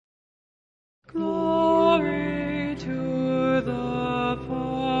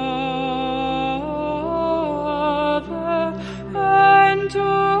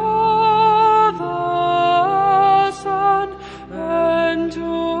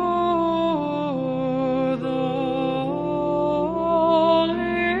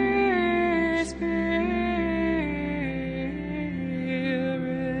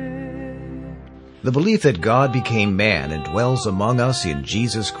The belief that God became man and dwells among us in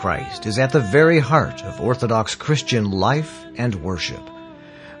Jesus Christ is at the very heart of Orthodox Christian life and worship.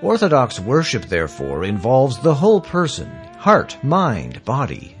 Orthodox worship, therefore, involves the whole person, heart, mind,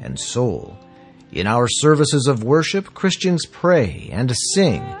 body, and soul. In our services of worship, Christians pray and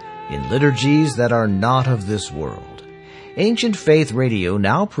sing in liturgies that are not of this world. Ancient Faith Radio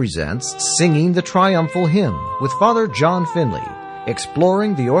now presents Singing the Triumphal Hymn with Father John Finley,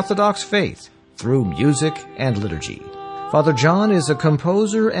 exploring the Orthodox faith through music and liturgy. Father John is a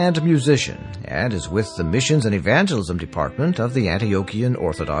composer and musician and is with the Missions and Evangelism Department of the Antiochian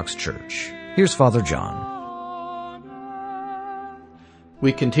Orthodox Church. Here's Father John.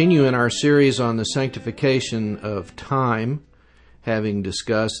 We continue in our series on the Sanctification of Time, having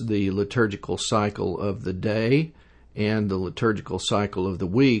discussed the liturgical cycle of the day and the liturgical cycle of the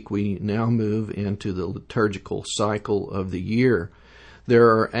week. We now move into the liturgical cycle of the year. There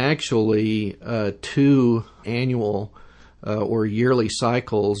are actually two annual or yearly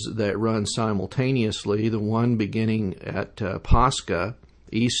cycles that run simultaneously, the one beginning at Pascha,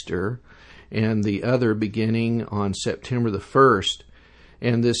 Easter, and the other beginning on September the 1st.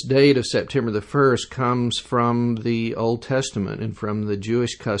 And this date of September the 1st comes from the Old Testament and from the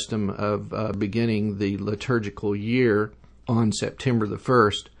Jewish custom of beginning the liturgical year on September the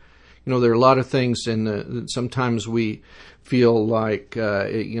 1st. You know, there are a lot of things, and sometimes we feel like,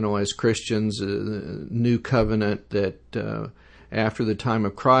 as Christians, New Covenant, that after the time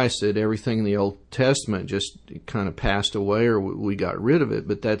of Christ, that everything in the Old Testament just kind of passed away or we got rid of it,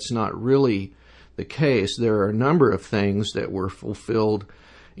 but that's not really the case. There are a number of things that were fulfilled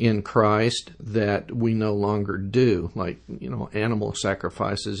in Christ that we no longer do, like, animal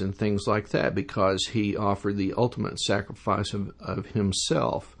sacrifices and things like that, because He offered the ultimate sacrifice of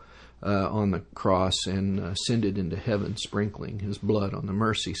Himself on the cross and ascended into heaven, sprinkling His blood on the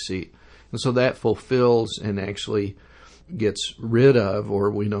mercy seat. And so that fulfills and actually gets rid of, or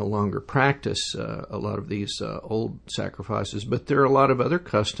we no longer practice a lot of these old sacrifices. But there are a lot of other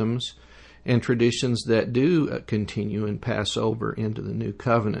customs and traditions that do continue and pass over into the New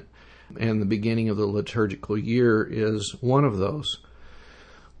Covenant. And the beginning of the liturgical year is one of those.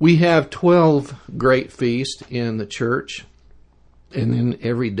 We have 12 great feasts in the church. And then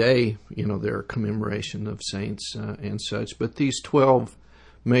every day, there are commemoration of saints and such. But these 12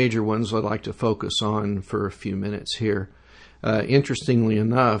 major ones I'd like to focus on for a few minutes here. Interestingly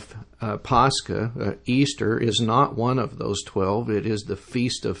enough, Pascha, Easter, is not one of those 12. It is the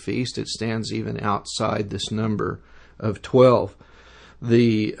Feast of Feasts. It stands even outside this number of 12.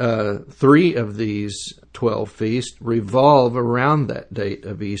 The three of these 12 feasts revolve around that date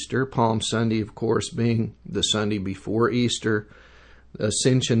of Easter. Palm Sunday, of course, being the Sunday before Easter,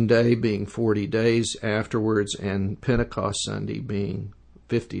 Ascension Day being 40 days afterwards, and Pentecost Sunday being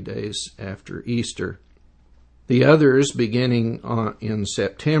 50 days after Easter. The others, beginning in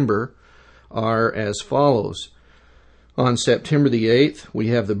September, are as follows. On September the 8th, we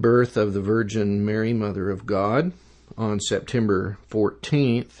have the birth of the Virgin Mary, Mother of God. On September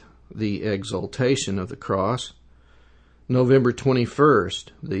 14th, the exaltation of the cross. November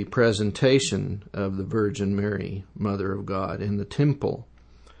 21st, the presentation of the Virgin Mary, Mother of God, in the temple.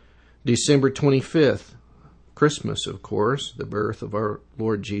 December 25th, Christmas, of course, the birth of our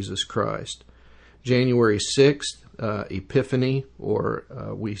Lord Jesus Christ. January 6th, Epiphany, or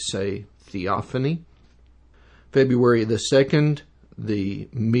we say Theophany. February the 2nd, the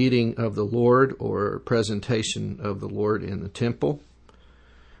meeting of the Lord, or presentation of the Lord in the temple.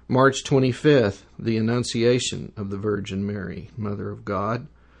 March 25th, the Annunciation of the Virgin Mary, Mother of God.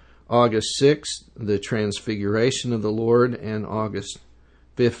 August 6th, the Transfiguration of the Lord, and August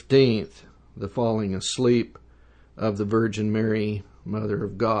 15th, the falling asleep of the Virgin Mary, Mother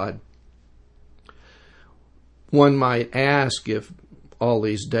of God. One might ask if all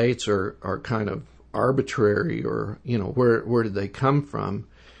these dates are kind of arbitrary, or, where did they come from?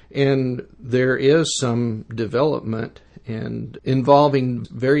 And there is some development and involving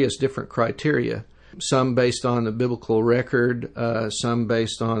various different criteria, some based on the biblical record, some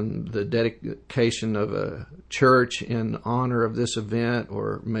based on the dedication of a church in honor of this event,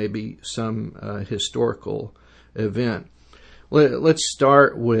 or maybe some historical event. Let's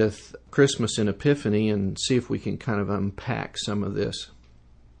start with Christmas and Epiphany and see if we can kind of unpack some of this.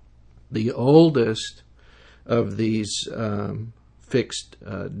 The oldest of these fixed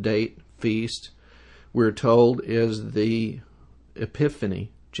date feasts, we're told, is the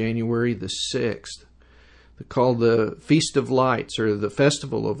Epiphany, January the 6th. They're called the Feast of Lights, or the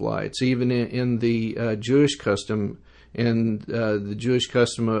Festival of Lights. Even in the Jewish custom, and the Jewish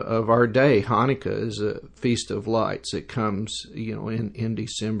custom of our day, Hanukkah is a Feast of Lights. It comes, in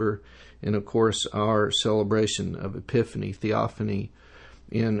December and of course our celebration of Epiphany, Theophany,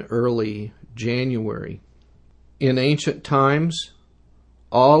 in early January. In ancient times,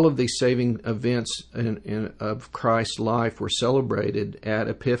 all of these saving events of Christ's life were celebrated at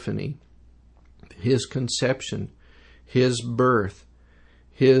Epiphany. His conception, His birth,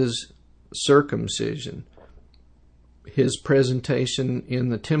 His circumcision, His presentation in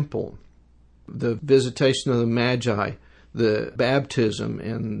the temple, the visitation of the Magi, the baptism,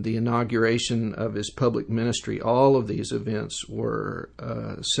 and the inauguration of His public ministry. All of these events were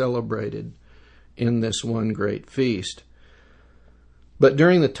celebrated in this one great feast. But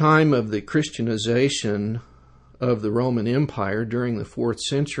during the time of the Christianization of the Roman Empire during the 4th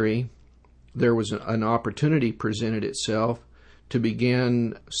century, there was an opportunity presented itself to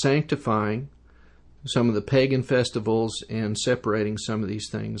begin sanctifying some of the pagan festivals and separating some of these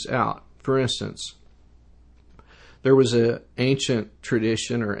things out. For instance, there was an ancient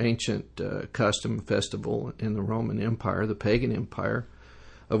tradition or ancient custom festival in the Roman Empire, the pagan empire,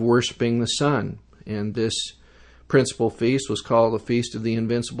 of worshiping the sun. And this principal feast was called the Feast of the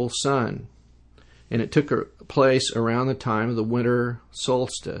Invincible Sun. And it took place around the time of the winter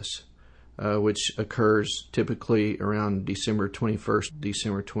solstice, which occurs typically around December 21st,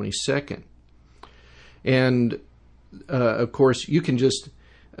 December 22nd. And, of course, you can just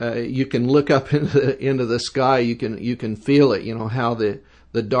you can look up into the sky. You can feel it. You know how the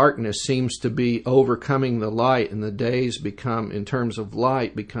darkness seems to be overcoming the light, and the days become, in terms of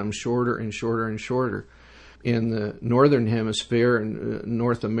light, become shorter and shorter and shorter. In the northern hemisphere, in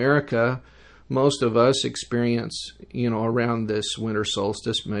North America, most of us experience, around this winter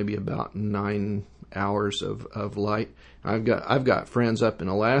solstice, maybe about 9 hours of light. I've got friends up in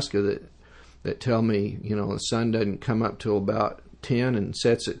Alaska that tell me, the sun doesn't come up till about 10 and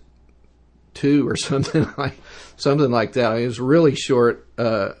sets at 2 or something like that. It was really short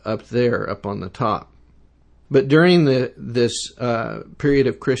up there, up on the top. But during this period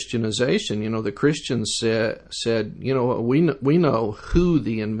of Christianization, the Christians said, we know who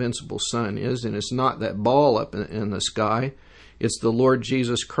the invincible sun is, and it's not that ball up in the sky. It's the Lord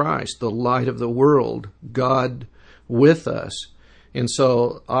Jesus Christ, the light of the world, God with us. And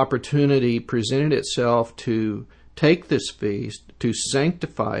so opportunity presented itself to take this feast, to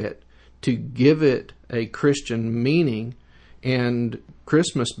sanctify it, to give it a Christian meaning, and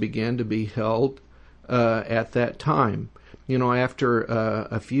Christmas began to be held at that time. After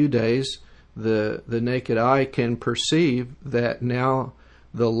a few days, the naked eye can perceive that now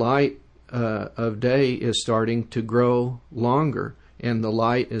the light of day is starting to grow longer, and the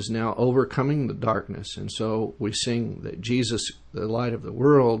light is now overcoming the darkness. And so we sing that Jesus, the light of the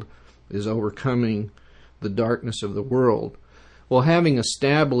world, is overcoming the darkness of the world. Well, having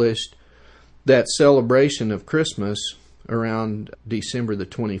established that celebration of Christmas around December the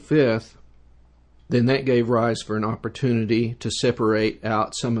 25th, then that gave rise for an opportunity to separate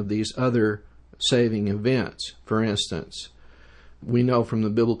out some of these other saving events. For instance, we know from the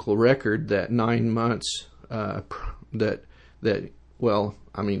biblical record that 9 months, we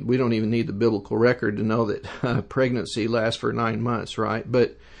don't even need the biblical record to know that pregnancy lasts for 9 months, right?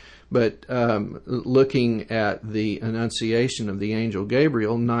 But looking at the annunciation of the angel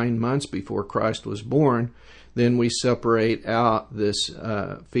Gabriel 9 months before Christ was born, then we separate out this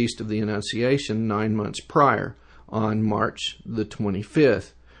Feast of the Annunciation 9 months prior on March the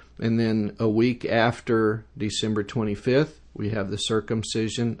 25th. And then a week after December 25th, we have the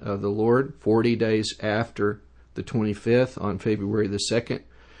circumcision of the Lord. 40 days after the 25th, on February the 2nd,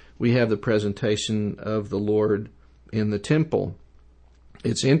 we have the presentation of the Lord in the temple.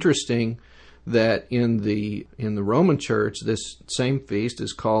 It's interesting that in the Roman Church, this same feast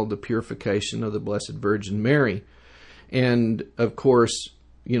is called the Purification of the Blessed Virgin Mary. And, of course,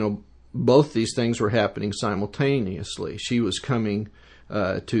 both these things were happening simultaneously. She was coming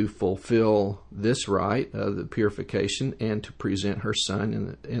to fulfill this rite of the purification and to present her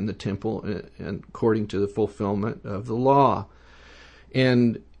son in the temple and according to the fulfillment of the law.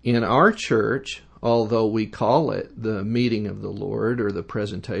 And in our church, although we call it the meeting of the Lord or the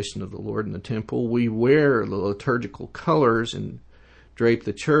presentation of the Lord in the temple, we wear the liturgical colors and drape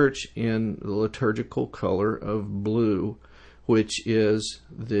the church in the liturgical color of blue, which is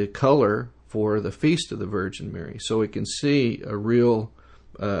the color for the Feast of the Virgin Mary. So we can see a real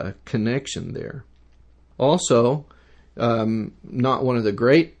connection there. Also, not one of the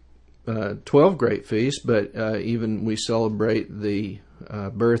great 12 great feasts, but even we celebrate the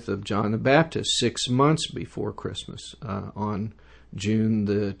birth of John the Baptist 6 months before Christmas on June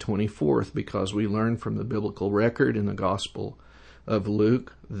the 24th, because we learn from the biblical record in the Gospel of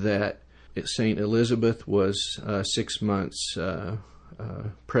Luke that St. Elizabeth was 6 months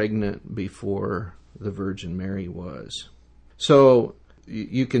pregnant before the Virgin Mary was. So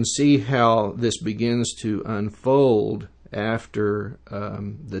you can see how this begins to unfold after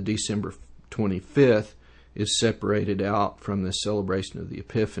the December 25th is separated out from the celebration of the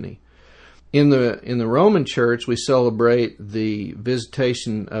Epiphany. In the Roman Church, we celebrate the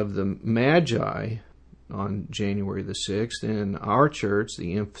visitation of the Magi on January the 6th. In our church,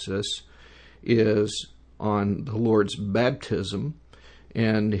 the emphasis is on the Lord's baptism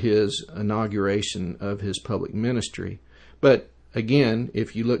and his inauguration of his public ministry. But again,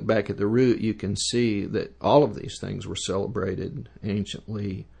 if you look back at the root, you can see that all of these things were celebrated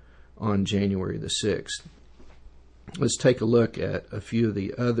anciently on January the 6th. Let's take a look at a few of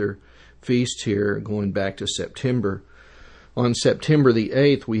the other feasts here going back to September. On September the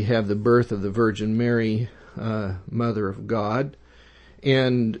 8th, we have the birth of the Virgin Mary, Mother of God.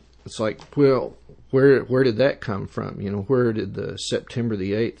 And it's like, well, where did that come from? Where did the September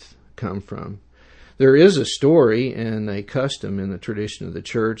the 8th come from? There is a story and a custom in the tradition of the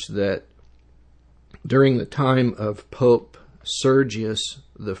church that during the time of Pope Sergius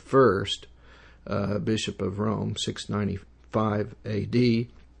I, Bishop of Rome, 695 A.D.,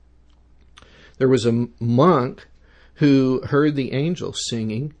 there was a monk who heard the angels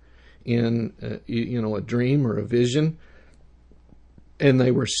singing in a dream or a vision, and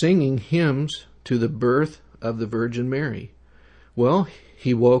they were singing hymns to the birth of the Virgin Mary. Well,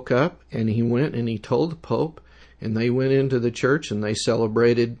 he woke up and he went and he told the Pope, and they went into the church and they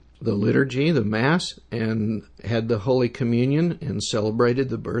celebrated the liturgy, the Mass, and had the Holy Communion and celebrated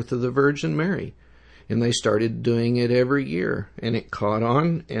the birth of the Virgin Mary. And they started doing it every year, and it caught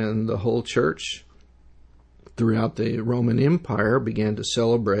on, and the whole church throughout the Roman Empire began to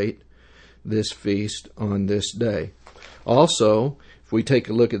celebrate this feast on this day. Also, if we take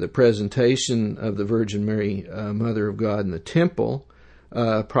a look at the presentation of the Virgin Mary, Mother of God in the temple,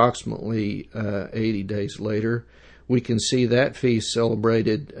 approximately 80 days later, we can see that feast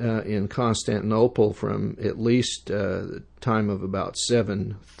celebrated in Constantinople from at least the time of about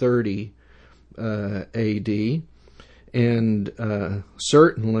 730 A.D., and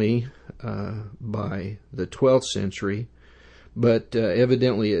certainly by the 12th century, but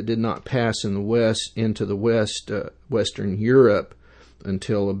evidently it did not pass in the West into the Western Europe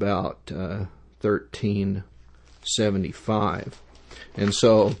until about 1375. And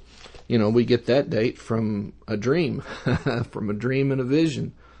so, we get that date from a dream, from a dream and a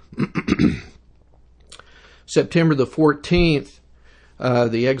vision. September the 14th,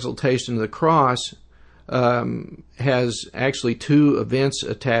 the Exaltation of the Cross, has actually two events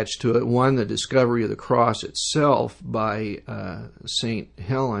attached to it. One, the discovery of the cross itself by St.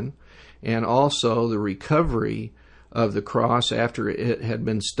 Helen, and also the recovery of the cross after it had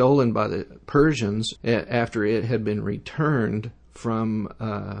been stolen by the Persians, after it had been returned from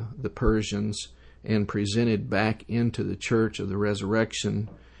the Persians and presented back into the Church of the Resurrection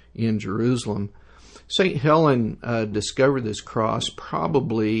in Jerusalem. St. Helen discovered this cross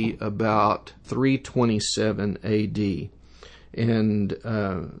probably about 327 A.D. And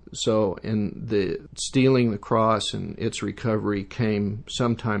the stealing the cross and its recovery came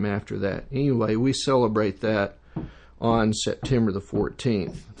sometime after that. Anyway, we celebrate that on September the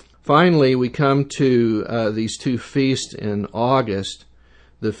 14th. Finally, we come to these two feasts in August,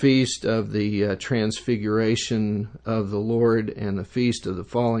 the Feast of the Transfiguration of the Lord and the Feast of the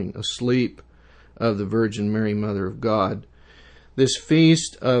Falling Asleep of the Virgin Mary, Mother of God. This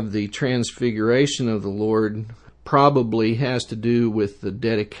Feast of the Transfiguration of the Lord probably has to do with the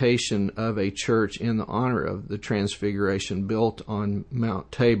dedication of a church in the honor of the Transfiguration built on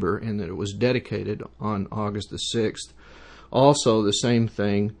Mount Tabor, and that it was dedicated on August the 6th. Also, the same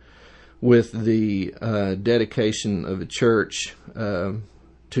thing with the dedication of a church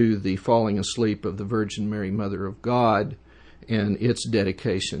to the falling asleep of the Virgin Mary, Mother of God, and its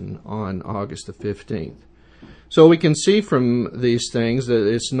dedication on August the 15th. So we can see from these things that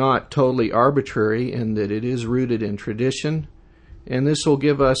it's not totally arbitrary and that it is rooted in tradition, and this will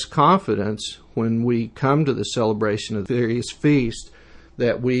give us confidence when we come to the celebration of various feasts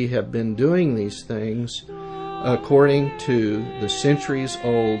that we have been doing these things according to the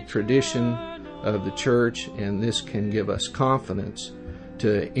centuries-old tradition of the Church, and this can give us confidence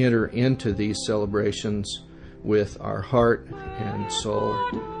to enter into these celebrations with our heart and soul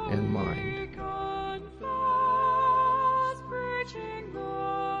and mind.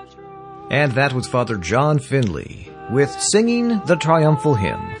 And that was Father John Finley with Singing the Triumphal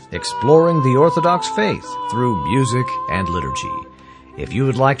Hymn, exploring the Orthodox faith through music and liturgy. If you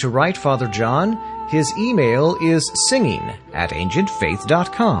would like to write Father John, his email is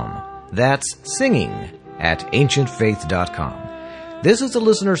singing@ancientfaith.com. That's singing@ancientfaith.com. This is a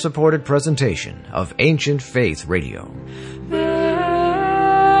listener-supported presentation of Ancient Faith Radio.